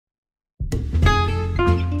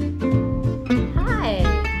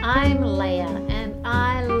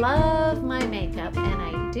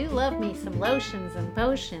love me some lotions and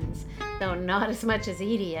potions, though not as much as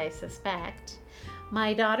Edie, I suspect.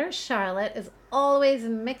 My daughter Charlotte is always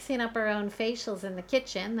mixing up her own facials in the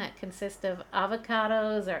kitchen that consist of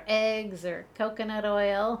avocados or eggs or coconut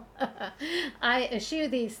oil. I eschew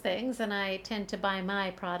these things and I tend to buy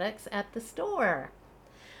my products at the store.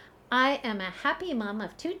 I am a happy mom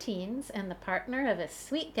of 2 teens and the partner of a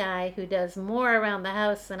sweet guy who does more around the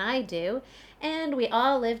house than I do, and we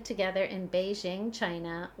all live together in Beijing,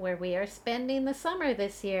 China, where we are spending the summer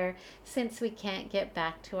this year since we can't get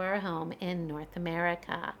back to our home in North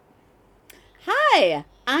America. Hi,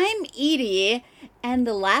 I'm Edie, and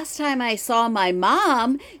the last time I saw my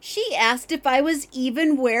mom, she asked if I was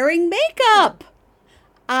even wearing makeup.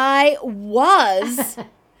 I was.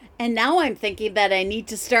 And now I'm thinking that I need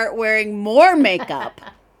to start wearing more makeup.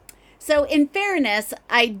 So in fairness,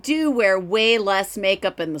 I do wear way less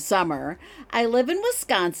makeup in the summer. I live in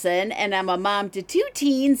Wisconsin and I'm a mom to 2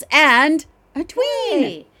 teens and a tween.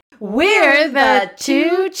 Hey, we're the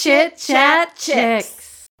 2 Chit Chat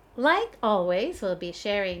Chicks. Like always, we'll be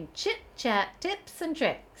sharing chit chat tips and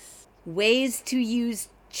tricks. Ways to use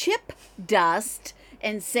chip dust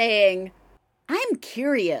and saying, I'm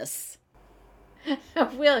curious.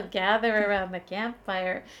 We'll gather around the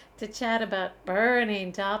campfire to chat about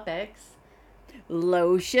burning topics.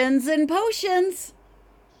 Lotions and potions.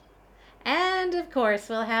 And of course,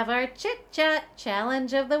 we'll have our Chit Chat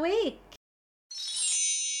Challenge of the Week.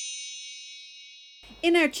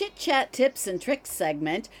 In our Chit Chat Tips and Tricks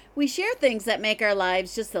segment, we share things that make our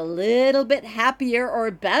lives just a little bit happier or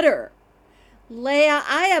better. Leah,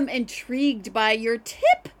 I am intrigued by your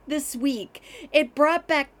tip this week. It brought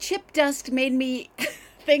back chip dust, made me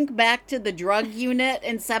think back to the drug unit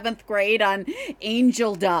in 7th grade on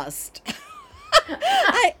angel dust.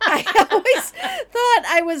 I always thought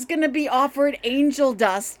I was going to be offered angel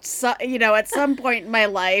dust, at some point in my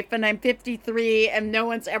life, and I'm 53 and no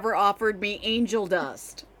one's ever offered me angel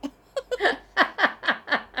dust.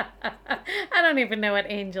 I don't even know what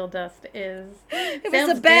angel dust is. It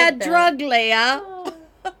was a bad drug, Leah.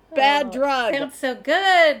 Bad drug. Sounds so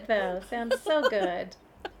good, though. Sounds so good.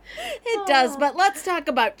 It does, but let's talk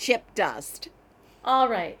about chip dust. All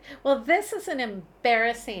right. Well, this is an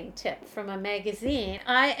embarrassing tip from a magazine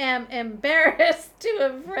I am embarrassed to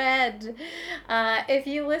have read. If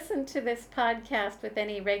you listen to this podcast with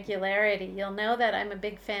any regularity, you'll know that I'm a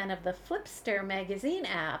big fan of the Flipster magazine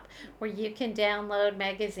app, where you can download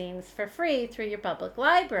magazines for free through your public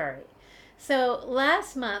library. So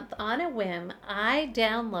last month, on a whim, I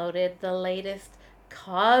downloaded the latest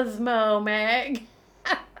Cosmo mag.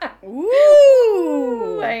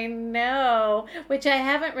 Ooh, I know, which I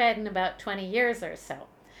haven't read in about 20 years or so.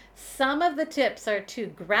 Some of the tips are too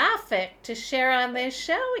graphic to share on this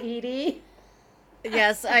show, Edie.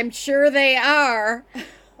 Yes, I'm sure they are.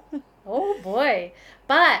 Oh boy.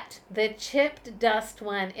 But the chipped dust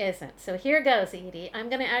one isn't. So here goes, Edie. I'm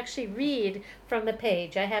going to actually read from the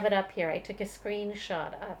page. I have it up here. I took a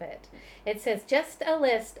screenshot of it. It says, just a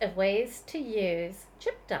list of ways to use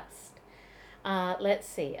chip dust. Let's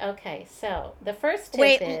see. Okay, so the first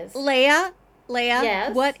tip is... Leah,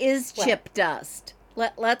 yes? What is chip dust?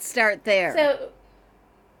 Let's start there. So,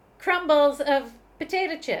 crumbles of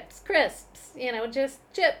potato chips, crisps, just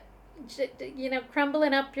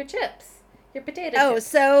crumbling up your chips, your potato chips. Oh,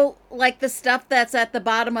 so like the stuff that's at the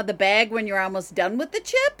bottom of the bag when you're almost done with the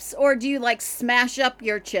chips? Or do you smash up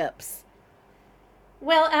your chips?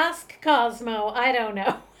 Well, ask Cosmo. I don't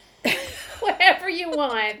know. Whatever you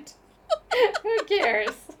want. Who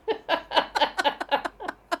cares?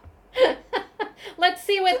 Let's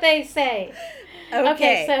see what they say.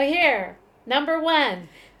 Okay, so here. Number 1,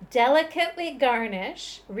 delicately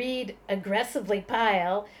garnish, read aggressively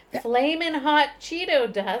pile, flamin' hot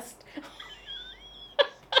Cheeto dust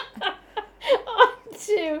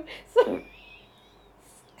onto some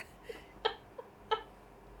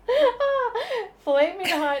flamin'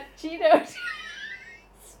 hot Cheeto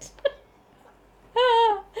dust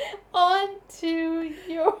onto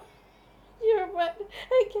your what?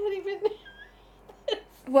 I can't even.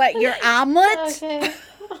 What, your omelet? Okay.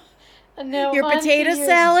 No. Your potato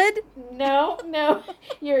salad? No.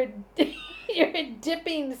 Your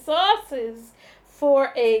dipping sauces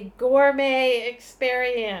for a gourmet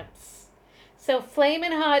experience. So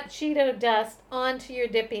flamin' hot Cheeto dust onto your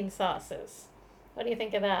dipping sauces. What do you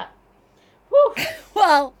think of that? Whew.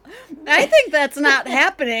 Well, I think that's not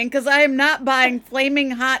happening because I am not buying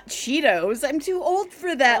flaming hot Cheetos. I'm too old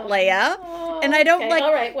for that, Leia. Oh, And I don't okay.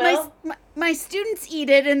 All right, well. My students eat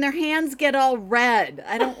it and their hands get all red.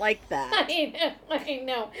 I don't like that. I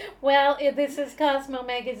know. Well, this is Cosmo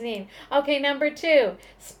Magazine. Okay, number 2.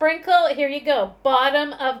 Sprinkle, here you go,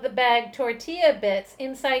 bottom of the bag tortilla bits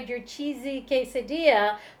inside your cheesy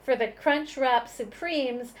quesadilla for the Crunchwrap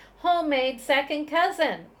Supreme's homemade second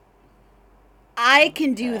cousin. I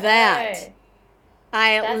can do that. Okay.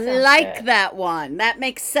 I That sounds like good. that one. That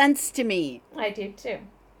makes sense to me. I do too.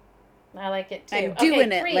 I like it too. I'm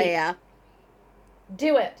doing it, 3. Leia.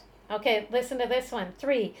 Do it. Okay, listen to this one.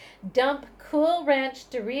 3. Dump Cool Ranch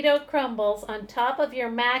Dorito crumbles on top of your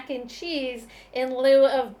mac and cheese in lieu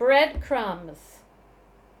of breadcrumbs.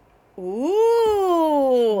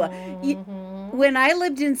 Ooh. Mm-hmm. When I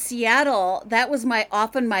lived in Seattle, that was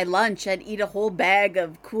often my lunch. I'd eat a whole bag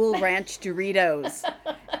of Cool Ranch Doritos.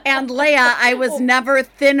 And Leia, I was never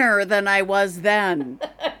thinner than I was then.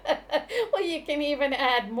 Well, you can even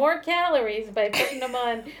add more calories by putting them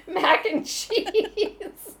on mac and cheese.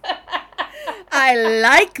 I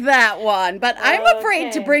like that one, but I'm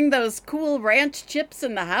afraid to Okay. bring those Cool Ranch chips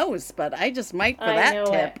in the house, but I just might for I that know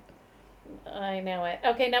tip. I know it.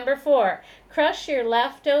 Okay, number 4. Crush your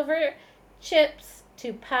leftover chips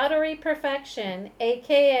to powdery perfection,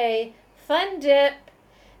 aka fun dip.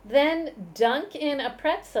 Then dunk in a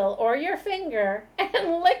pretzel or your finger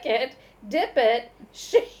and lick it, dip it,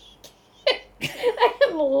 shake it,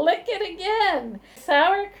 and lick it again.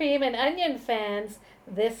 Sour cream and onion fans,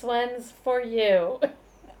 this one's for you.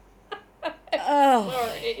 Oh,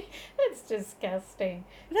 Sorry, that's disgusting.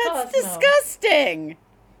 that's Cosmo. disgusting.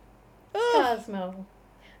 Oh, Cosmo.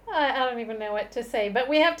 I don't even know what to say, but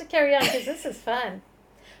we have to carry on because this is fun.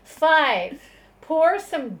 5. Pour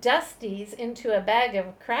some Dusties into a bag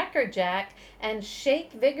of Cracker Jack and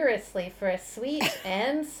shake vigorously for a sweet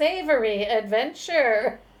and savory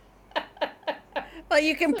adventure. well,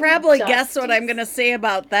 you can probably guess what I'm Dusties. going to say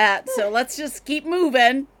about that, so let's just keep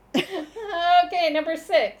moving. Okay, number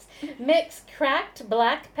 6. Mix cracked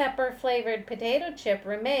black pepper flavored potato chip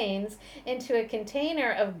remains into a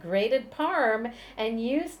container of grated parm and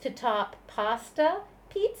use to top pasta,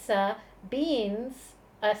 pizza, beans,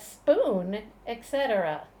 a spoon,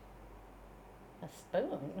 etc. A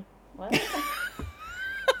spoon? What?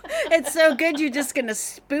 It's so good you're just going to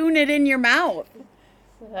spoon it in your mouth.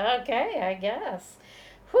 Okay, I guess.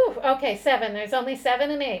 Whew. Okay, 7. There's only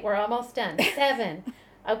 7 and 8. We're almost done. 7.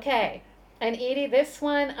 Okay. And Edie, this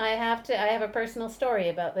one I have a personal story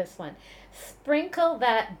about this one. Sprinkle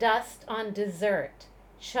that dust on dessert.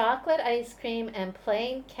 Chocolate ice cream and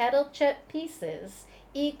plain kettle chip pieces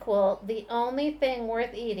equal the only thing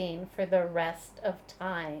worth eating for the rest of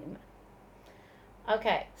time.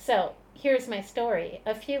 Okay, so here's my story.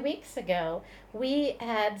 A few weeks ago, we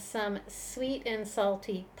had some sweet and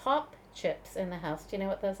salty pop chips in the house. Do you know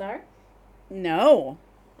what those are? No.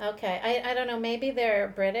 Okay, I don't know. Maybe they're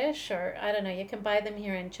British or I don't know. You can buy them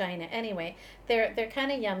here in China. Anyway, they're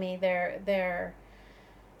kind of yummy. They're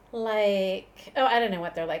like, oh, I don't know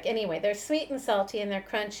what they're like. Anyway, they're sweet and salty and they're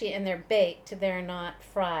crunchy and they're baked. They're not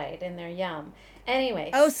fried and they're yum. Anyway,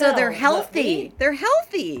 Oh, so they're what healthy. They're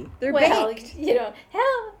healthy. They're well, baked. you know,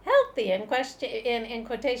 healthy in question in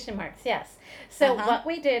quotation marks. Yes. So Uh-huh. what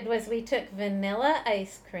we did was we took vanilla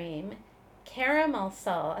ice cream, caramel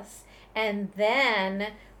sauce, and then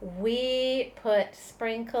we put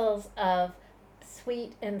sprinkles of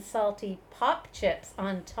sweet and salty pop chips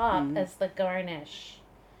on top as the garnish.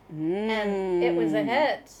 And it was a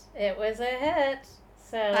hit. It was a hit.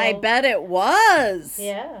 So I bet it was.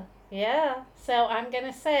 yeah, yeah. So I'm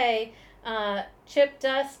gonna say chip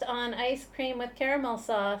dust on ice cream with caramel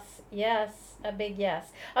sauce. Yes, a big yes.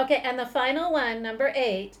 Okay, and the final one, number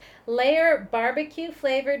 8, layer barbecue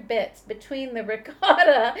flavored bits between the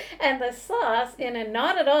ricotta and the sauce in a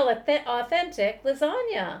not at all authentic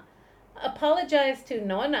lasagna. Apologize to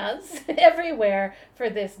nonas everywhere for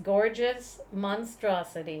this gorgeous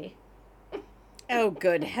monstrosity. Oh,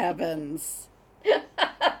 good heavens. Oh,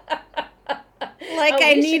 Like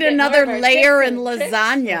I we should need get more another of our layer tips in and tricks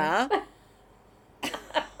lasagna.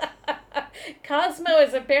 Cosmo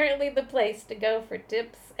is apparently the place to go for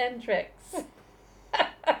tips and tricks.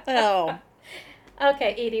 Oh.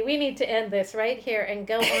 Okay, Edie, we need to end this right here and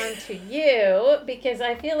go on to you because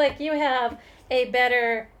I feel like you have a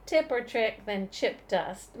better tip or trick than chip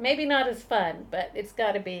dust. Maybe not as fun, but it's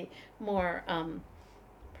got to be more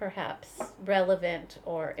perhaps relevant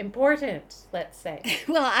or important, let's say.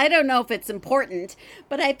 Well, I don't know if it's important,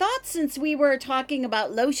 but I thought since we were talking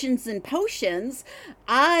about lotions and potions,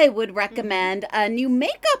 I would recommend a new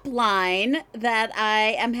makeup line that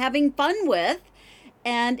I am having fun with,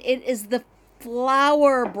 and it is the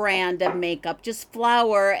flower brand of makeup, just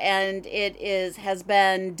flower, and has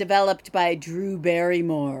been developed by Drew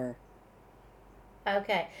Barrymore.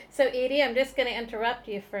 Okay. So, Edie, I'm just going to interrupt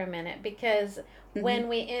you for a minute because when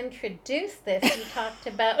we introduced this, you talked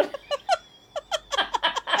about.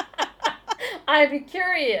 I'm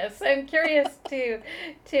curious. I'm curious to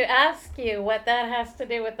ask you what that has to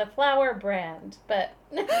do with the flower brand. But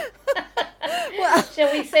Well,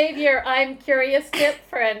 shall we save your I'm curious tip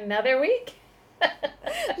for another week?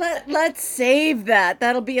 let's save that.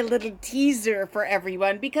 That'll be a little teaser for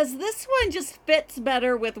everyone because this one just fits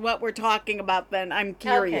better with what we're talking about than I'm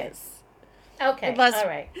curious. Okay. Unless, All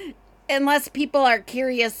right. unless people are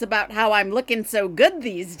curious about how I'm looking so good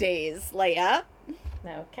these days, Leah.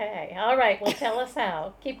 Okay. All right. Well, tell us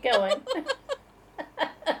how. Keep going.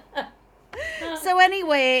 So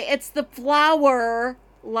anyway, it's the flower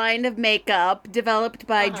line of makeup developed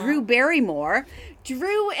by Drew Barrymore.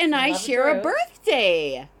 Drew and I share a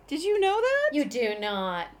birthday. Did you know that? You do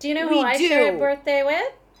not. Do you know who I share a birthday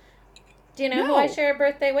with? Do you know who I share a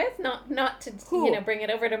birthday with? Not to bring it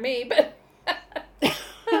over to me, but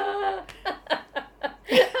oh,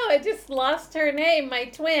 I just lost her name, my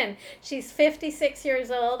twin. She's 56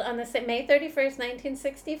 years old on the May 31st,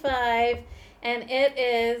 1965, and it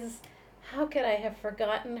is, how could I have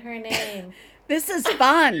forgotten her name? This is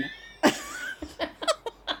fun.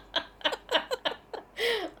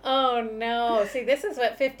 Oh no. See, this is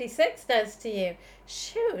what 56 does to you.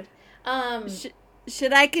 Shoot.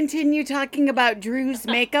 Should I continue talking about Drew's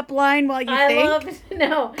makeup line while you think?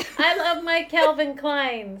 I love my Calvin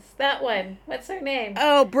Klein's. That one. What's her name?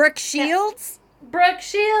 Oh, Brooke Shields? Brooke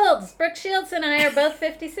Shields. Brooke Shields and I are both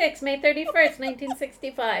 56, May 31st,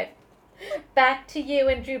 1965. Back to you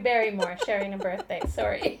and Drew Barrymore sharing a birthday.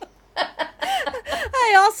 Sorry.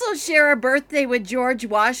 I also share a birthday with George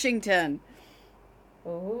Washington.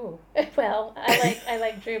 Ooh. Well, I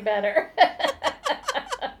like Drew better.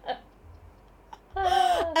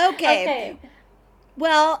 Okay.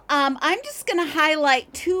 Well, I'm just going to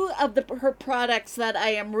highlight two of her products that I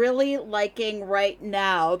am really liking right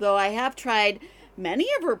now, though I have tried many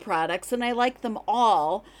of her products and I like them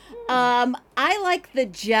all. I like the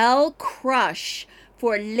Gel Crush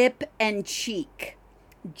for lip and cheek.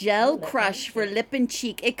 Gel Crush for lip and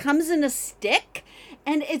cheek. It comes in a stick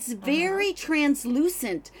and it's very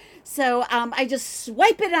translucent. So I just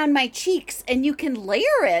swipe it on my cheeks and you can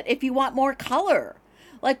layer it if you want more color.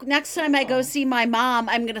 Like next time I go see my mom,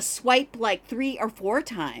 I'm going to swipe like 3 or 4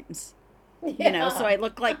 times. Yeah. So I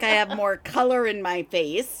look like I have more color in my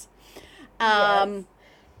face. Yes.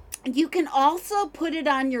 You can also put it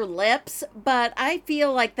on your lips, but I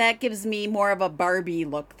feel like that gives me more of a Barbie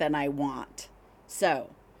look than I want.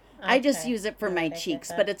 So I just use it for my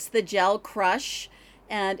cheeks, but it's the Gel Crush,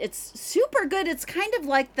 and it's super good. It's kind of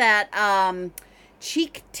like that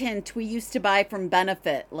cheek tint we used to buy from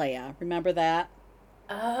Benefit, Leah. Remember that?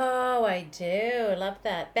 Oh, I do. Love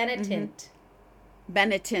that. Benetint.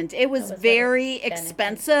 Benetint. It was very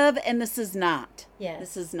expensive, and this is not. Yes.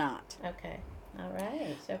 This is not. Okay. All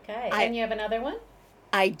right. Okay. And you have another one?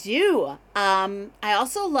 I do. I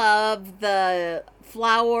also love the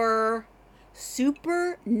Flower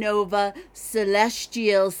Supernova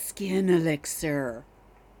Celestial Skin Elixir.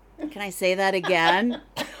 Can I say that again?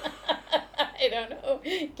 I don't know.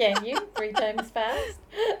 Can you? 3 times fast?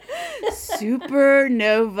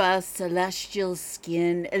 Supernova Celestial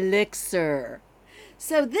Skin Elixir.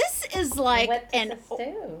 So this is like what does this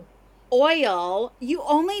do? Oil. You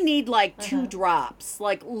only need like 2 drops,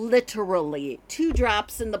 like literally 2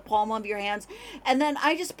 drops in the palm of your hands. And then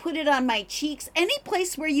I just put it on my cheeks. Any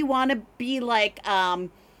place where you want to be like,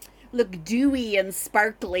 look dewy and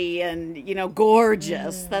sparkly and,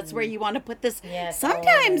 gorgeous. That's where you want to put this. Yes,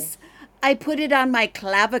 sometimes I put it on my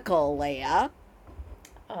clavicle, Leah.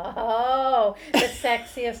 Oh, the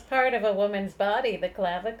sexiest part of a woman's body, the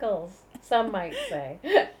clavicles. Some might say.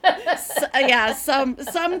 Yeah, some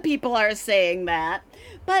people are saying that.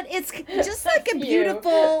 But it's just like a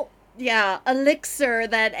beautiful, elixir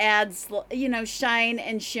that adds, shine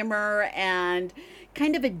and shimmer and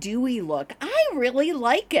kind of a dewy look. I really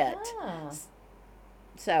like it. Ah,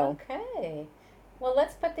 so. Okay. Well,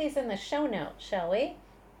 let's put these in the show notes, shall we?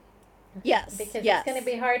 Yes. Because it's going to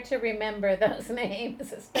be hard to remember those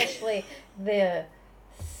names, especially the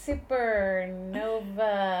Supernova,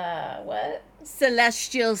 what?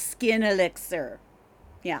 Celestial Skin Elixir.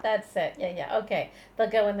 Yeah. That's it. Yeah. Okay. They'll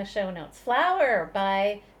go in the show notes. Flower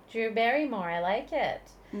by Drew Barrymore. I like it.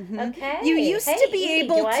 Mm-hmm. Okay. You used to be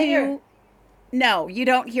able to... No, you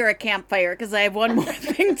don't hear a campfire because I have one more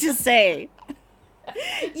thing to say.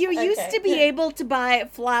 You used Okay. to be able to buy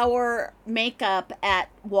flower makeup at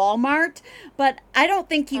Walmart, but I don't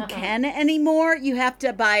think you Uh-huh. can anymore. You have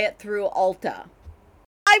to buy it through Ulta.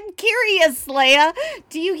 I'm curious, Leia.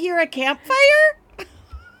 Do you hear a campfire?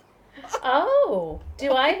 Oh,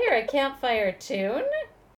 do I hear a campfire tune?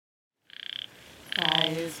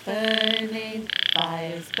 Fires burning,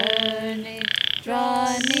 fires burning, draw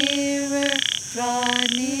nearer,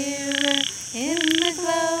 in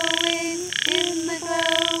the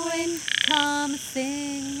glowing, come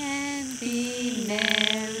sing and be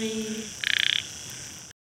merry.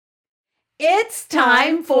 It's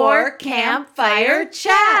time for Campfire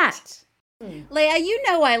Chat. Leia, you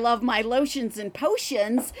know I love my lotions and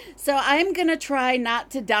potions, so I'm going to try not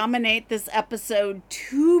to dominate this episode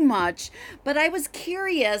too much. But I was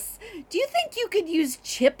curious, do you think you could use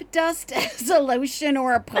chip dust as a lotion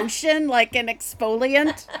or a potion, like an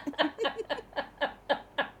exfoliant?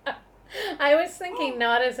 I was thinking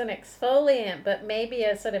not as an exfoliant, but maybe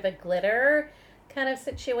as sort of a glitter kind of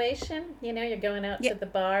situation. You know, you're going out Yeah, to the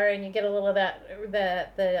bar and you get a little of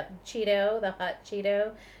that the Cheeto, the hot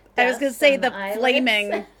Cheeto I was going to dust say on the the eyelids.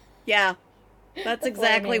 flaming. Yeah, that's The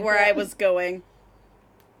exactly flaming, where I yeah. was going.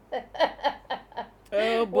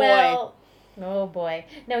 Oh boy. Well, oh boy.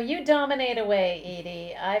 No, you dominate away,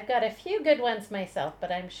 Edie. I've got a few good ones myself,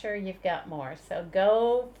 but I'm sure you've got more. So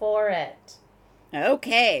go for it.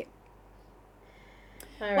 Okay.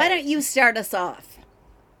 All Why don't right. you start us off?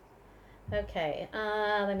 Okay.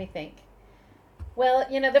 Let me think. Well,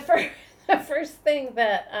 you know, the first the first thing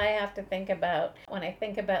that I have to think about when I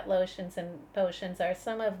think about lotions and potions are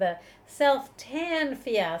some of the self-tan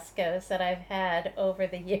fiascos that I've had over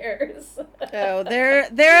the years. Oh, there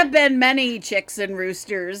have been many chicks and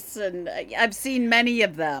roosters, and I've seen many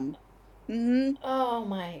of them. Hmm. Oh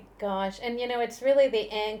my gosh. And you know, it's really the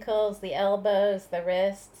ankles, the elbows, the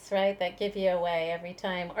wrists, right, that give you away every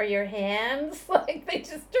time. Or your hands, like they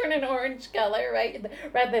just turn an orange color, right?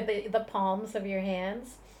 Rather the palms of your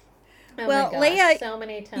hands. Oh my Well, gosh, Leia, so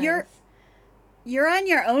many times. you're you're on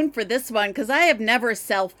your own for this one because I have never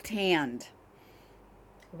self tanned.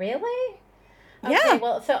 Really? Okay, Yeah.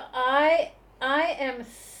 well, so I am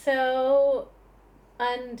so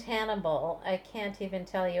untannable. I can't even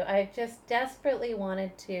tell you. I just desperately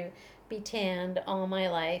wanted to be tanned all my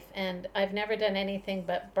life, and I've never done anything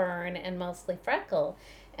but burn and mostly freckle.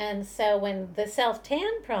 And so when the self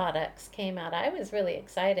tan products came out, I was really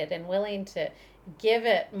excited and willing to give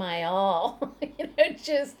it my all,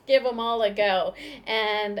 just give them all a go.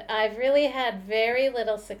 And I've really had very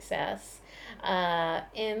little success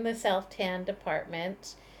in the self tan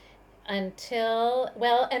department until,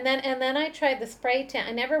 well, and then I tried the spray tan.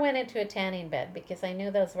 I never went into a tanning bed because I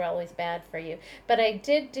knew those were always bad for you, but I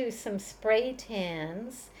did do some spray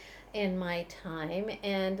tans in my time,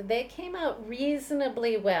 and they came out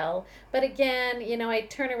reasonably well. But again, I'd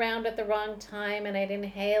turn around at the wrong time and I'd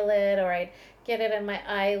inhale it, or I'd get it on my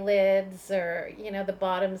eyelids, or the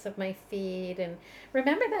bottoms of my feet. And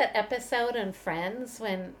remember that episode on Friends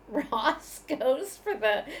when Ross goes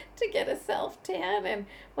to get a self tan, and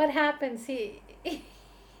what happens? He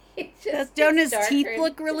just Don't gets his teeth darker.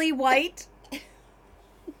 look really white?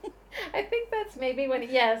 I think that's maybe when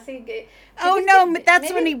yes, he Oh just no,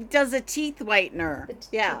 that's when maybe he does a teeth whitener. the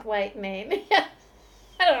Yeah. teeth whitening. Yeah,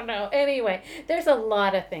 I don't know. Anyway, there's a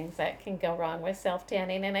lot of things that can go wrong with self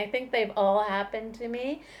tanning, and I think they've all happened to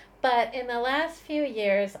me. But in the last few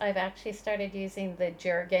years, I've actually started using the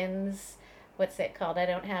Jergens. What's it called? I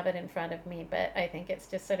don't have it in front of me, but I think it's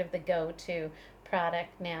just sort of the go to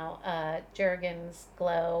product now. Jergens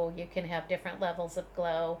Glow. You can have different levels of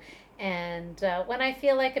glow. And when I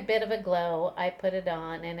feel like a bit of a glow, I put it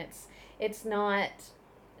on, and it's not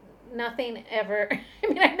nothing ever. I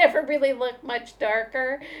mean, I never really look much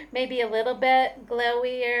darker, maybe a little bit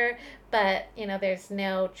glowier, but there's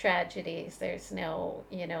no tragedies. There's no,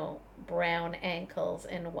 brown ankles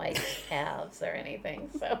and white calves or anything.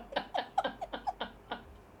 So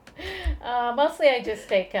mostly I just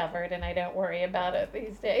stay covered and I don't worry about it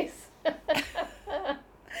these days.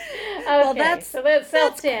 Well, Okay, so that's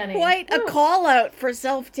self that's tanning. quite a call out for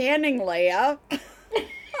self tanning, Leia.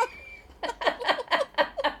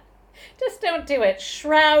 Just don't do it.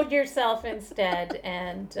 Shroud yourself instead,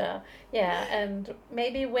 and yeah, and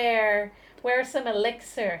maybe wear some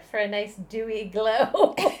elixir for a nice dewy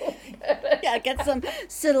glow. Yeah, get some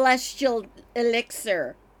celestial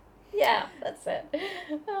elixir. Yeah, that's it.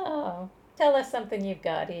 Oh, tell us something you've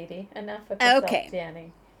got, Edie. Enough with the self Okay.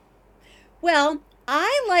 tanning. Well,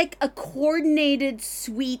 I like a coordinated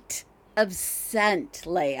suite of scent,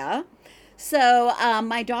 Leia. So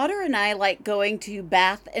my daughter and I like going to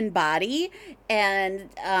Bath and Body and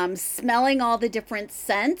smelling all the different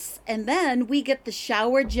scents. And then we get the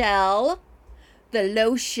shower gel, the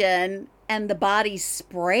lotion, and the body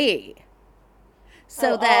spray. Oh,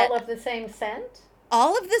 So all that of the same scent?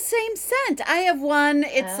 all of the same scent. I have one,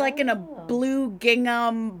 it's like in a Oh. blue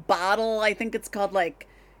gingham bottle. I think it's called like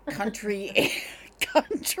country air.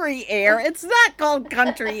 Country air. It's not called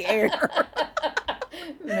country air.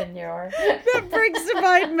 Manure. That brings to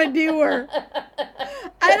mind manure.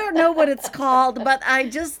 I don't know what it's called, but I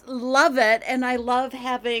just love it, and I love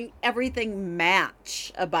having everything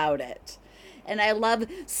match about it. And I love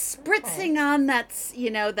Okay. spritzing on that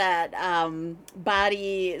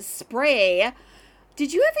body spray.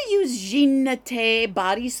 Did you ever use Jean Naté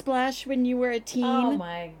body splash when you were a Oh teen?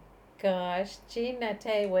 my gosh, Jean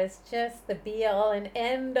Natte was just the be all and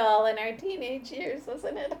end all in our teenage years,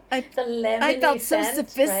 wasn't it? I The I lemony felt so scent, right?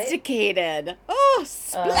 sophisticated. Oh,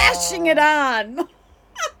 splashing it Oh, on.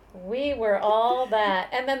 we were all that.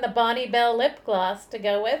 And then the Bonnie Bell lip gloss to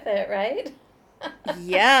go with it, right?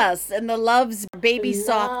 Yes, and the Love's Baby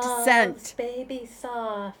Soft Love's scent. Baby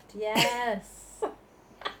Soft, yes.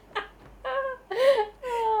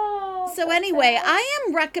 Oh, So, the anyway, best. I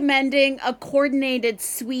am recommending a coordinated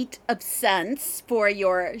suite of scents for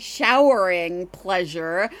your showering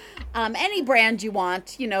pleasure. Any brand you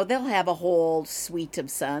want, they'll have a whole suite of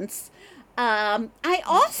scents. I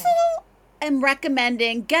also Okay. am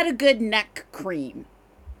recommending get a good neck cream.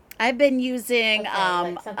 I've been using Okay,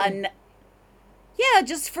 like something. yeah,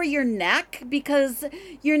 just for your neck because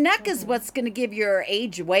your neck is Mhm. what's going to give your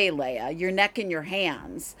age away, Leia. Your neck and your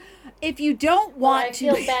hands. If you don't Well, want I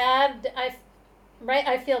to, feel bad. Right.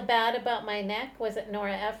 I feel bad about my neck. Was it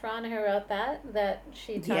Nora Ephron who wrote that? That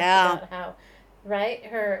she talked yeah, about how, right,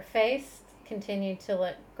 her face continued to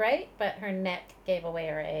look great, but her neck gave away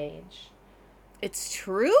her age. it's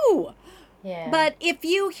true. Yeah. But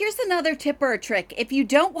here's another tip or a trick. If you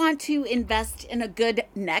don't want to invest in a good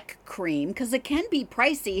neck cream, because it can be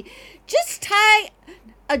pricey, just tie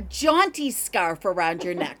a jaunty scarf around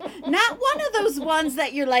your neck. Not one of those ones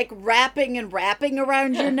that you're like wrapping and wrapping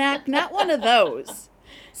around your neck. Not one of those. An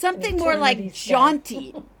Something more eternity like scarf.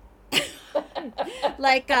 jaunty.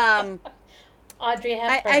 Like Audrey I, I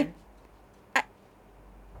Hepburn. I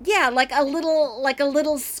yeah, like a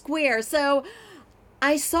little square. So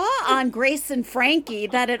I saw on Grace and Frankie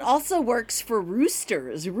that it also works for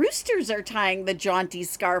roosters. Roosters are tying the jaunty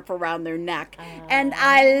scarf around their neck, and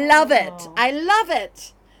I love it. Oh. I love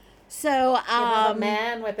it. So, You have a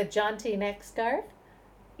man with a jaunty neck scarf?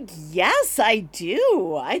 yes, I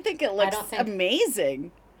do. I think it I don't looks think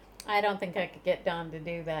amazing. I don't think I could get Dawn to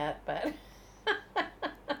do that, but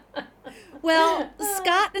Well,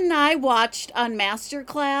 Scott and I watched on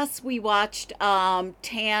Masterclass. We watched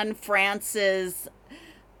Tan France's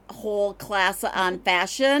whole class on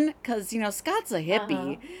fashion because Scott's a uh-huh.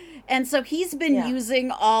 hippie, and so he's been Yeah. using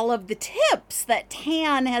all of the tips that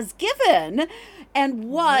Tan has given, and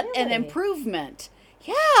what an Really? improvement.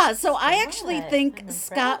 Yeah, so I actually Scott, think I'm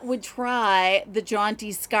Scott would impressed. try the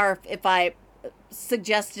jaunty scarf if I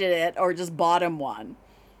suggested it or just bought him one.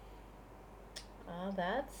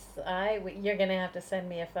 Oh, you're gonna have to send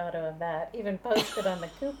me a photo of that. Even post it on the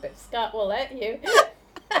coop if Scott will let you.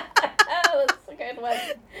 That's a good one.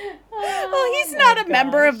 Well, Oh he's my not a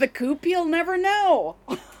member of gosh. the coop, he'll never know.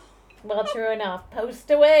 Well, true enough. Post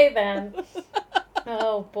away then.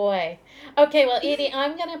 Oh boy. Okay, well, Edie,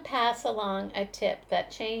 I'm gonna pass along a tip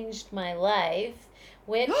that changed my life,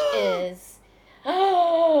 which is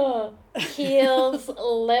Kiehl's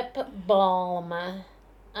lip balm.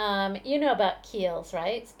 You know about Kiehl's,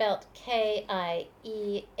 right? Spelt Kiehl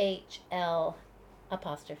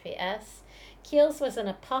apostrophe S. Kiehl's was an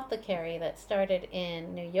apothecary that started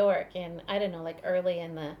in New York in, I don't know, like early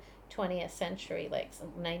in the 20th century, like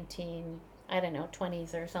 19, I don't know,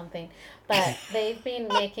 20s or something. But they've been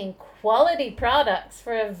making quality products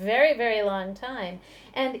for a very, very long time.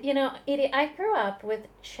 And, Edie, I grew up with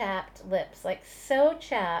chapped lips, like so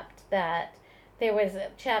chapped that there was a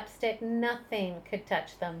chapstick, nothing could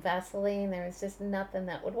touch them. Vaseline, there was just nothing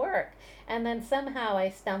that would work. And then somehow I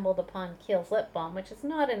stumbled upon Kiehl's lip balm, which is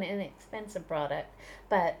not an inexpensive product,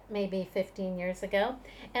 but maybe 15 years ago.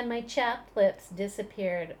 And my chapped lips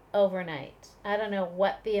disappeared overnight. I don't know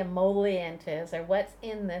what the emollient is or what's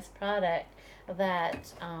in this product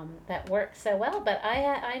that works so well, but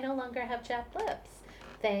I no longer have chapped lips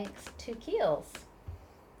thanks to Kiehl's.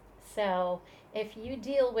 So, if you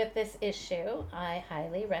deal with this issue, I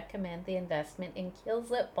highly recommend the investment in Kiehl's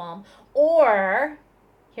lip balm or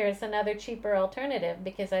here's another cheaper alternative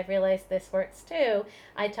because I've realized this works too.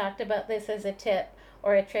 I talked about this as a tip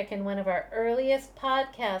or a trick in one of our earliest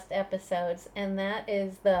podcast episodes, and that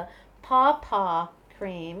is the Paw Paw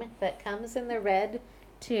cream that comes in the red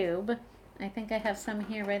tube. I think I have some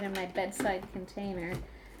here right in my bedside container,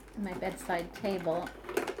 my bedside table.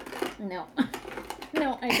 No,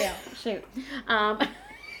 no, I don't. Shoot.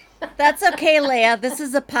 That's okay, Leah. This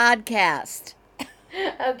is a podcast.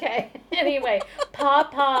 Okay. Anyway,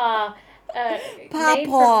 pawpaw. Made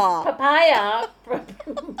Pawpaw. from papaya,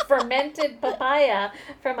 fermented papaya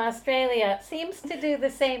from Australia, seems to do the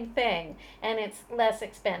same thing, and it's less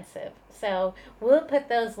expensive. So we'll put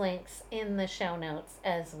those links in the show notes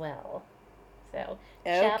as well. So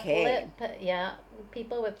Okay. yeah,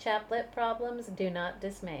 people with chapped lip problems, do not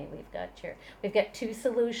dismay. We've got two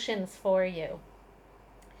solutions for you.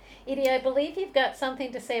 Edie, I believe you've got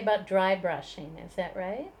something to say about dry brushing. Is that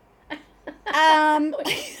right?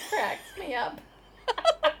 Which cracks me up.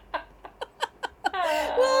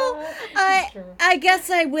 Well, I guess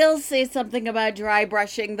I will say something about dry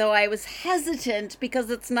brushing, though I was hesitant because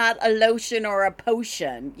it's not a lotion or a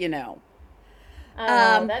potion, you know.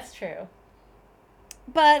 That's true.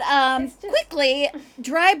 But It's just quickly,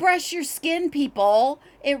 dry brush your skin, people.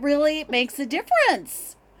 It really makes a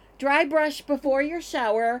difference. Dry brush before your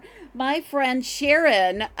shower. My friend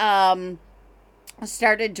Sharon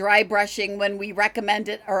started dry brushing when we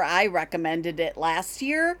recommended, or I recommended it last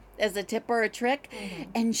year as a tip or a trick.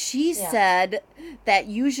 And she Yeah. said that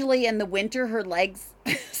usually in the winter her legs,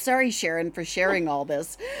 sorry Sharon for sharing all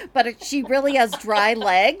this, but she really has dry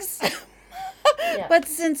legs. Yeah. But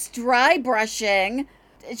since dry brushing,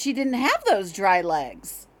 she didn't have those dry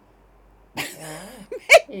legs.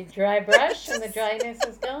 You dry brush and the dryness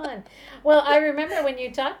is gone. Well, I remember when you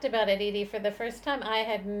talked about it, Edie, for the first time. I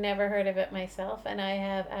had never heard of it myself, and I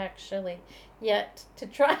have actually yet to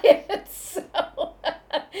try it. So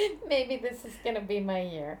maybe this is going to be my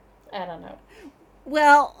year. I don't know.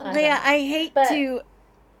 Well, I don't Leah, know.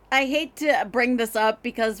 I hate to bring this up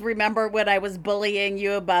because remember when I was bullying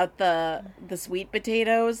you about the sweet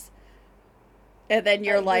potatoes? And then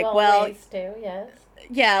you're You like, well, always do, yes.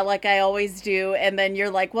 yeah, like I always do. And then you're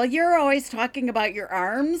like, well, you're always talking about your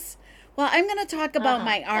arms. Well, I'm going to talk about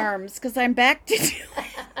my arms because I'm back to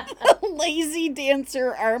doing lazy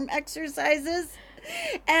dancer arm exercises.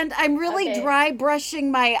 And I'm really Okay. dry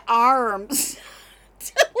brushing my arms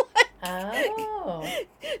to Oh.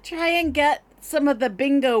 try and get some of the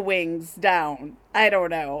bingo wings down. I don't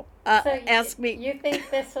know. So Ask me. you think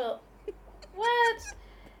this will... What?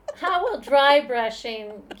 How will dry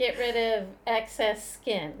brushing get rid of excess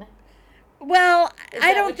skin? Well, Is I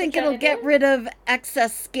that don't what you're think trying it'll to get do? rid of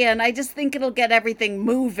excess skin. I just think it'll get everything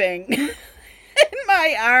moving in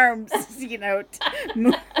my arms, you know,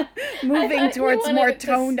 I moving thought you towards wanted more it to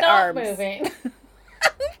toned stop arms. moving.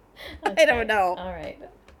 I don't know. All right.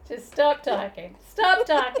 Just stop talking. Stop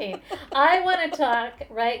talking. I want to talk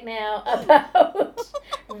right now about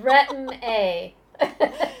Retin A.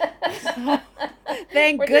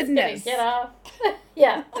 Thank We're goodness. just gonna get off.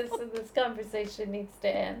 Yeah, this conversation needs to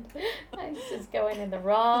end. It's just going in the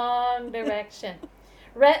wrong direction.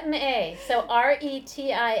 Retin A. So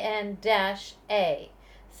RETIN dash A.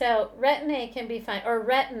 So retin A can be found, or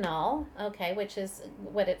retinol, okay, which is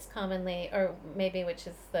what it's commonly, or maybe which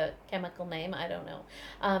is the chemical name, I don't know.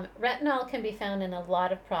 Retinol can be found in a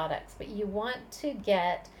lot of products, but you want to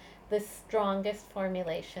get the strongest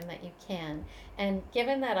formulation that you can. And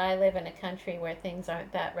given that I live in a country where things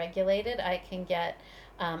aren't that regulated, I can get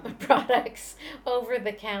products over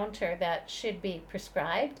the counter that should be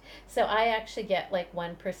prescribed. So I actually get like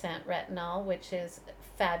 1% retinol, which is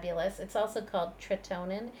fabulous. It's also called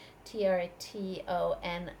tritonin,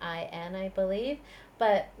 Trtonin, I believe.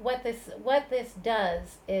 But what this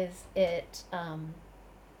does is it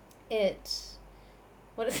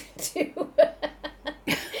what does it do?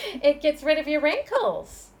 It gets rid of your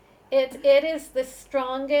wrinkles. It is the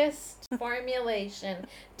strongest formulation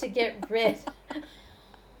to get rid.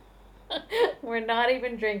 We're not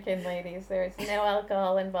even drinking, ladies. There's no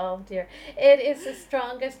alcohol involved here. It is the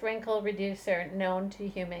strongest wrinkle reducer known to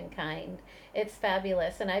humankind. It's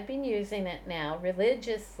fabulous, and I've been using it now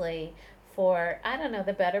religiously for, I don't know,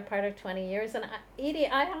 the better part of 20 years. And Edie,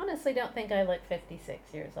 I honestly don't think I look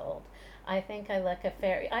 56 years old. I think I look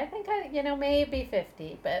I think I, maybe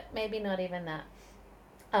 50, but maybe not even that.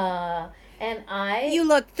 And You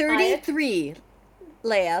look 33,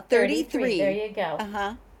 Leah. 33, 33. there you go.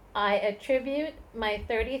 Uh-huh. I attribute my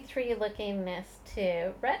 33 lookingness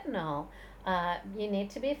to retinol. You need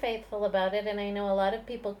to be faithful about it, and I know a lot of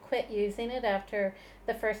people quit using it after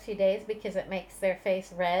the first few days because it makes their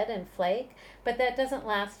face red and flake, but that doesn't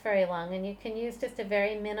last very long, and you can use just a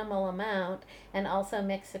very minimal amount and also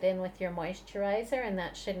mix it in with your moisturizer, and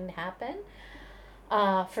that shouldn't happen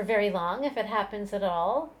for very long if it happens at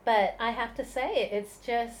all. But I have to say, it's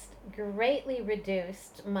just greatly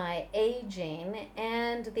reduced my aging.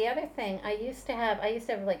 And the other thing, I used to have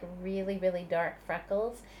like really, really dark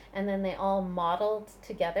freckles, and then they all mottled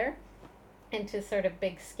together into sort of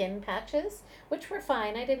big skin patches, which were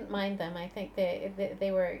fine. I didn't mind them. I think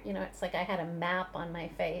they were, it's like I had a map on my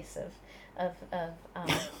face of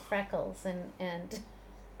freckles, and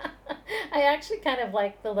I actually kind of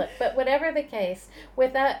like the look. But whatever the case,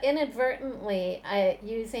 without inadvertently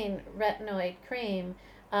using retinoid cream,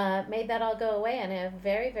 made that all go away, and I have a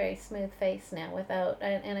very, very smooth face now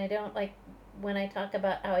and I don't like when I talk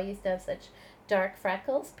about how I used to have such dark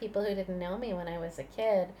freckles. People who didn't know me when I was a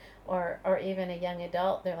kid or even a young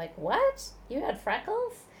adult, they're like, "What? You had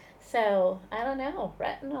freckles?" So I don't know.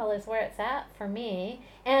 Retinol is where it's at for me.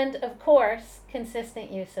 And of course,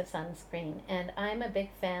 consistent use of sunscreen. And I'm a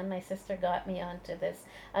big fan. My sister got me onto this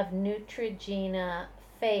of Neutrogena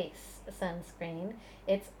face sunscreen.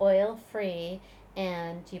 It's oil free,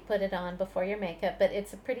 and you put it on before your makeup, but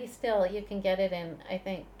it's a pretty still, you can get it in, I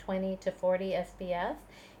think, 20 to 40 SPF.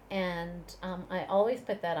 And I always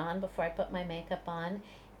put that on before I put my makeup on,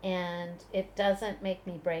 and it doesn't make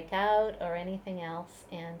me break out or anything else,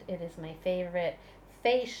 and it is my favorite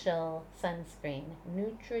facial sunscreen,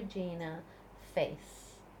 Neutrogena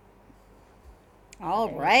Face. All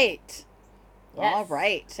right. Yes. All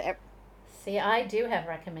right. See, I do have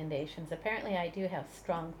recommendations. Apparently, I do have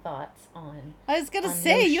strong thoughts on. I was going to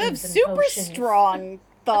say, you have notions and super potions. strong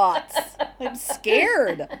thoughts. I'm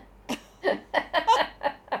scared.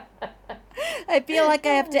 I feel like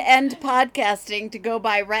I have to end podcasting to go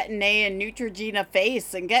buy Retin-A and Neutrogena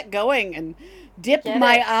Face and get going and dip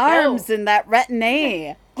my arms in that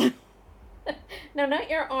Retin-A. No, not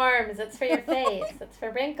your arms. It's for your face. It's for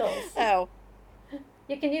wrinkles. Oh.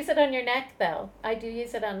 You can use it on your neck, though. I do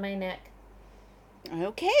use it on my neck.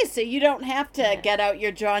 Okay, so you don't have to get out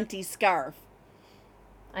your jaunty scarf.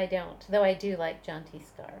 I don't, though I do like jaunty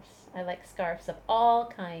scarves. I like scarves of all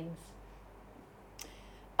kinds.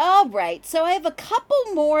 All right, so I have a couple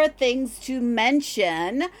more things to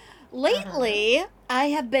mention. Lately, I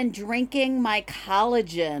have been drinking my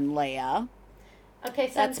collagen, Leah. Okay,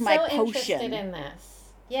 so That's I'm my so potion. interested in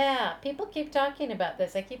this. Yeah, people keep talking about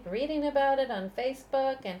this. I keep reading about it on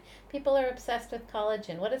Facebook, and people are obsessed with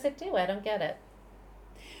collagen. What does it do? I don't get it.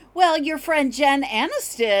 Well, your friend Jen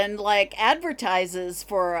Aniston, advertises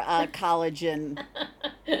for collagen.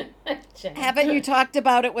 Jen. Haven't you talked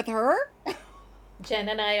about it with her? Jen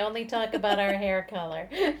and I only talk about our hair color.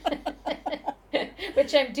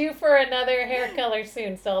 Which I'm due for another hair color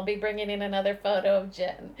soon, so I'll be bringing in another photo of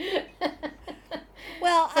Jen.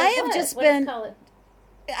 Well, So I have what? just What's been... collagen?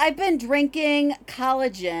 I've been drinking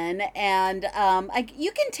collagen, and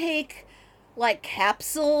you can take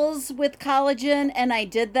capsules with collagen, and I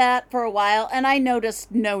did that for a while, and I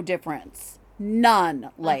noticed no difference.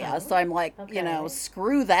 None, Leah. Uh-huh. So I'm like, Okay.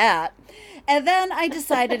 screw that. And then I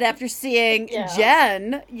decided after seeing Yeah.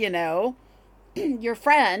 Jen, your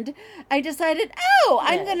friend, I decided,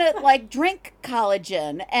 I'm Yes. going to drink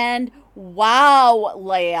collagen. And wow,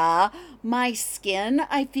 Leah, my skin,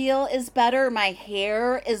 I feel, is better. My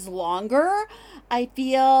hair is longer. I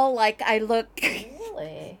feel like I look...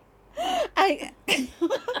 Really? I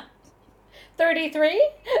 33?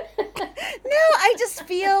 No, I just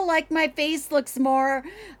feel like my face looks more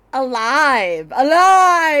alive.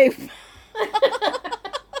 Alive!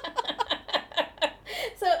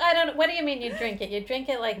 So I don't. What do you mean you drink it? You drink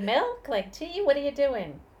it like milk, like tea? What are you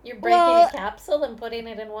doing? You're breaking Well- a capsule and putting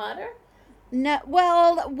it in water? No,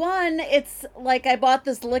 well, one, it's like I bought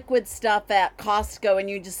this liquid stuff at Costco, and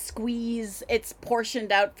you just squeeze, it's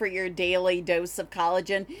portioned out for your daily dose of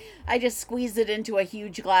collagen. I just squeeze it into a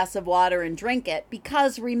huge glass of water and drink it,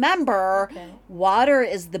 because remember, water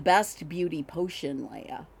is the best beauty potion,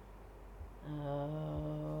 Leah.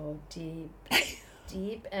 Oh, deep.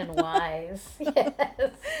 Deep and wise. Yes.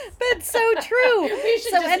 But so true. We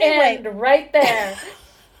should So just anyway- end right there.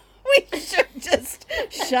 We should just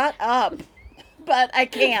shut up. But I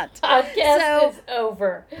can't. Podcast So- is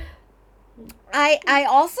over. I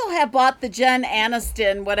also have bought the Jen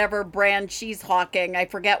Aniston, whatever brand she's hawking. I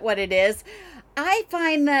forget what it is. I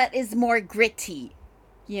find that is more gritty,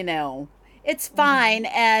 It's fine,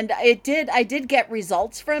 and I did get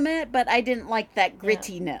results from it, but I didn't like that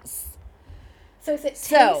grittiness. So is it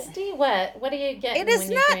So tasty? What do you get it is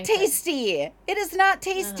when you not drink it? tasty. It is not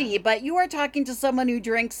tasty, but you are talking to someone who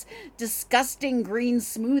drinks disgusting green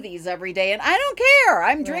smoothies every day, and I don't care.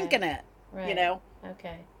 I'm Right. drinking it, you Right. know.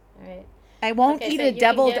 Okay. All right. I won't Okay, eat so a you can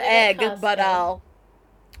deviled get it at egg, but Costco.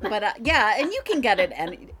 yeah, and you can get it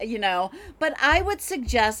but I would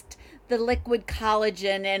suggest the liquid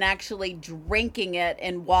collagen and actually drinking it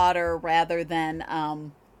in water rather than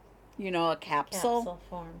a capsule. Capsule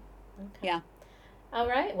form. Okay. Yeah. All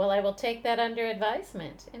right. Well, I will take that under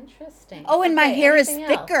advisement. Interesting. Oh, and my Okay. hair is Anything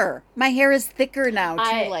else? thicker. My hair is thicker now too,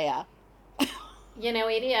 I, Leia.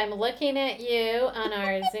 Edie, I'm looking at you on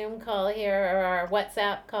our Zoom call here or our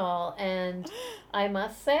WhatsApp call, and I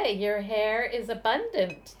must say, your hair is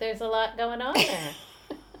abundant. There's a lot going on there.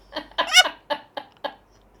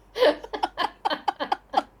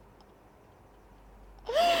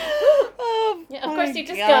 Oh Yeah, of my course, you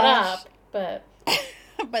just got gosh. up, but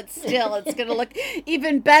But still, it's going to look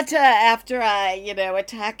even better after I,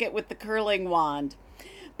 attack it with the curling wand.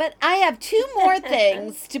 But I have two more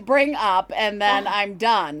things to bring up and then Ah, I'm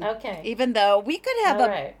done. okay. Even though we could have All a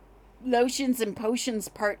right. lotions and potions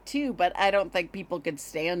part 2, but I don't think people could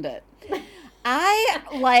stand it. I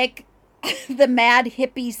like the Mad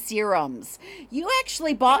Hippie serums. You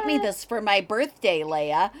actually bought me What? this for my birthday,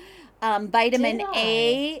 Leia. Did Vitamin I?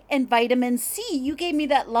 A and vitamin C. You gave me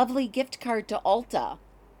that lovely gift card to Ulta.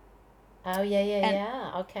 Oh, yeah, yeah, And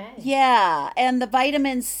yeah. Okay. yeah, and the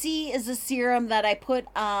vitamin C is a serum that I put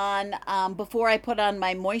on before I put on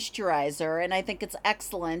my moisturizer, and I think it's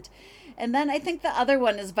excellent. And then I think the other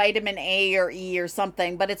one is vitamin A or E or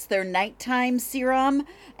something, but it's their nighttime serum,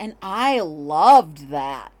 and I loved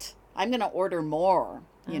that. I'm going to order more.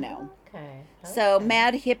 Okay. So Okay.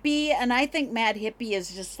 Mad Hippie, and I think Mad Hippie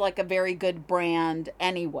is just like a very good brand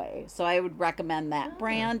anyway. So I would recommend that Ah.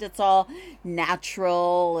 brand. It's all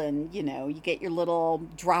natural and you get your little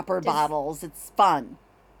dropper Does bottles. It's fun.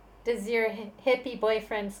 does your hippie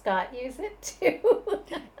boyfriend Scott use it too?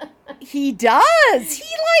 He does.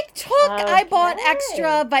 I bought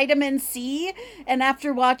extra Okay. vitamin C, and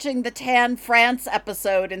after watching the Tan France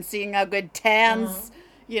episode and seeing how good Uh-huh. Tan's,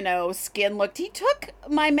 skin looked, he took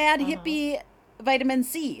my Mad Uh-huh. Hippie vitamin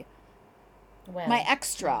C, my Well,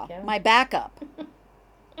 there you extra, go. my backup.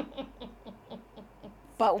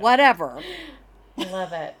 But whatever.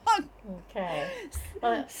 Love it. Okay.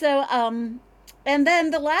 Well, So, and then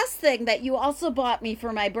the last thing that you also bought me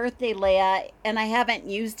for my birthday, Leia, and I haven't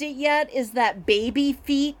used it yet, is that baby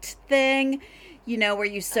feet thing, where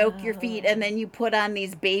you soak your feet and oh. then you put on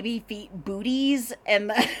these baby feet booties,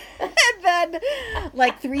 and then,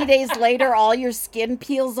 like 3 days later, all your skin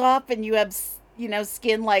peels off and you have,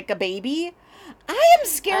 skin like a baby. I am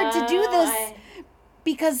scared to do Oh, this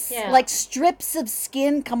because yeah, like strips of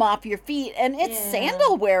skin come off your feet and it's yeah,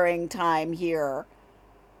 sandal wearing time here.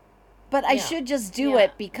 But I yeah, should just do yeah.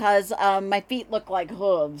 it because my feet look like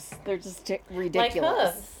hooves. They're just Like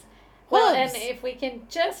ridiculous. hooves. Well, and Hooves. if we can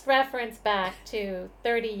just reference back to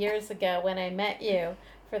 30 years ago when I met you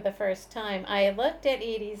for the first time, I looked at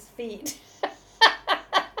Edie's feet.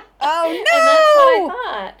 And that's what I Oh no!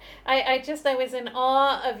 thought. I was in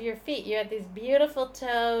awe of your feet. You had these beautiful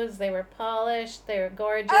toes. They were polished. They were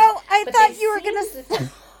gorgeous. Oh, I But they thought you were gonna. seemed,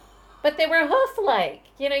 but they were hoof-like.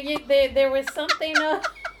 There was something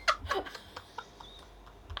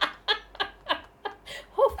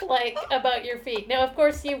hoof-like about your feet. Now, of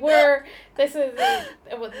course, you were. This is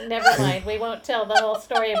well, never mind. We won't tell the whole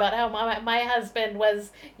story about how my husband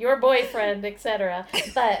was your boyfriend, etc.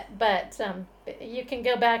 But you can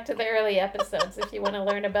go back to the early episodes if you want to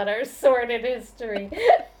learn about our sordid history.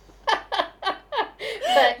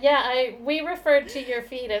 But yeah, we referred to your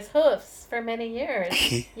feet as hoofs for many years,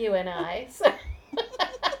 you and I. So,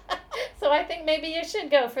 so I think maybe you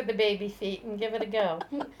should go for the baby feet and give it a go.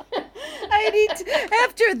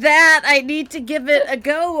 After that, I need to give it a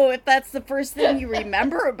go if that's the first thing you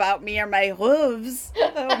remember about me are my hooves.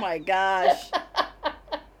 Oh my gosh.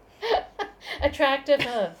 Attractive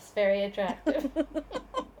hooves, very attractive.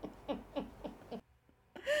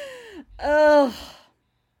 Oh,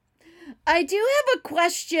 I do have a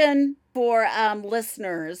question for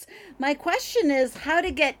listeners. My question is how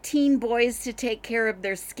to get teen boys to take care of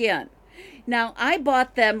their skin. Now, I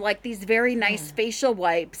bought them like these very nice Hmm. facial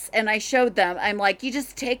wipes, and I showed them. I'm like, you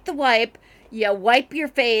just take the wipe, you wipe your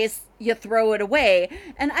face, you throw it away.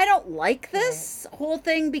 And I don't like Right, this whole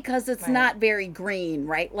thing because it's right, not very green,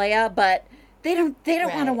 right, Leia? But they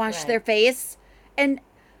don't want to right, wash their right. face. And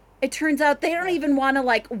it turns out they don't Ugh, even want to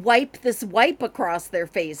like wipe this wipe across their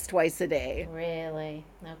face twice a day. really?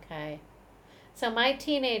 Okay. So my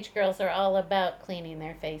teenage girls are all about cleaning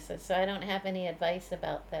their faces, so I don't have any advice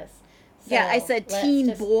about this. Yeah, I So said let's teen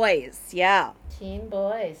just boys. Yeah. teen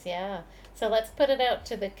boys, yeah. So let's put it out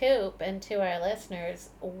to the coop and to our listeners.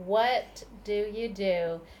 What do you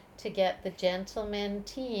do to get the gentleman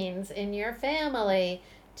teens in your family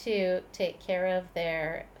to take care of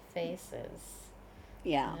their faces?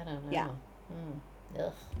 Yeah. I don't Yeah. know.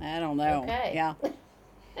 Ugh. I don't know. Okay. Yeah.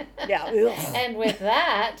 Yeah. Ugh. And with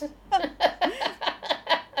that,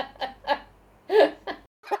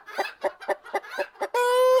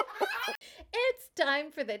 it's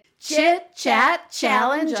time for the Chit Chat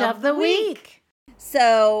Challenge of the Week.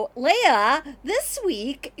 So, Leah, this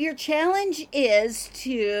week your challenge is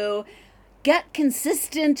to get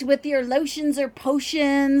consistent with your lotions or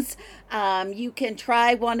potions. You can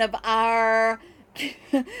try one of our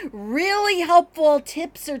really helpful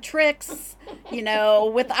tips or tricks,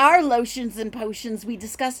 with our lotions and potions we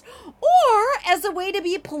discussed. Or, as a way to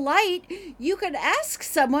be polite, you could ask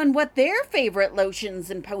someone what their favorite lotions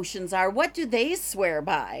and potions are. What do they swear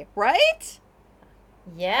by, right?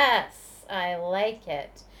 Yes, I like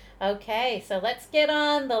it. Okay, so let's get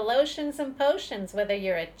on the lotions and potions. Whether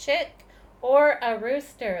you're a chick or a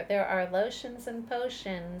rooster, there are lotions and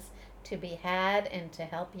potions to be had and to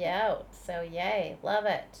help you out. So, yay, love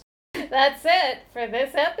it. That's it for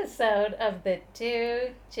this episode of the Two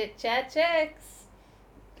Chit Chat Chicks.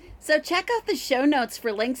 So check out the show notes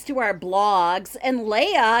for links to our blogs. And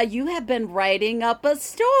Leah, you have been writing up a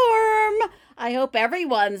storm. I hope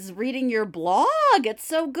everyone's reading your blog. It's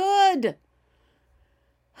so good.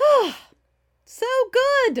 So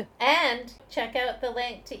good. And check out the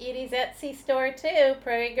link to Edie's Etsy store too,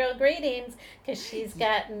 Prairie Girl Greetings, because she's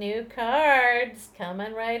got new cards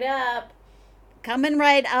coming right up. Coming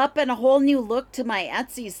right up, and a whole new look to my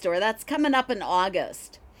Etsy store. That's coming up in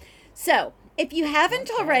August. So, if you haven't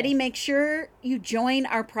already, make sure you join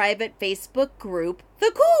our private Facebook group,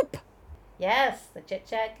 The Coop. Yes, the Chit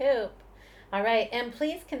Chat Coop. All right, and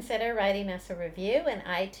please consider writing us a review in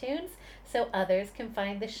iTunes so others can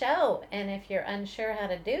find the show. And if you're unsure how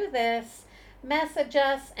to do this, message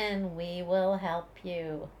us and we will help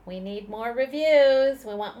you. We need more reviews.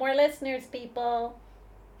 We want more listeners, people.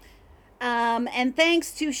 And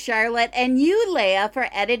thanks to Charlotte and you, Leah, for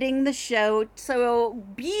editing the show so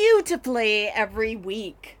beautifully every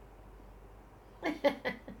week.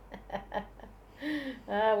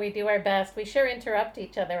 We do our best. We sure interrupt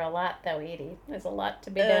each other a lot, though, Edie. There's a lot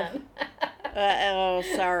to be done. Oh,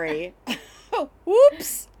 sorry.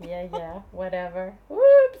 Whoops. Yeah, whatever.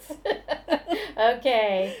 Whoops.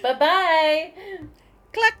 Okay, bye-bye.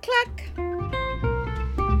 Cluck, cluck.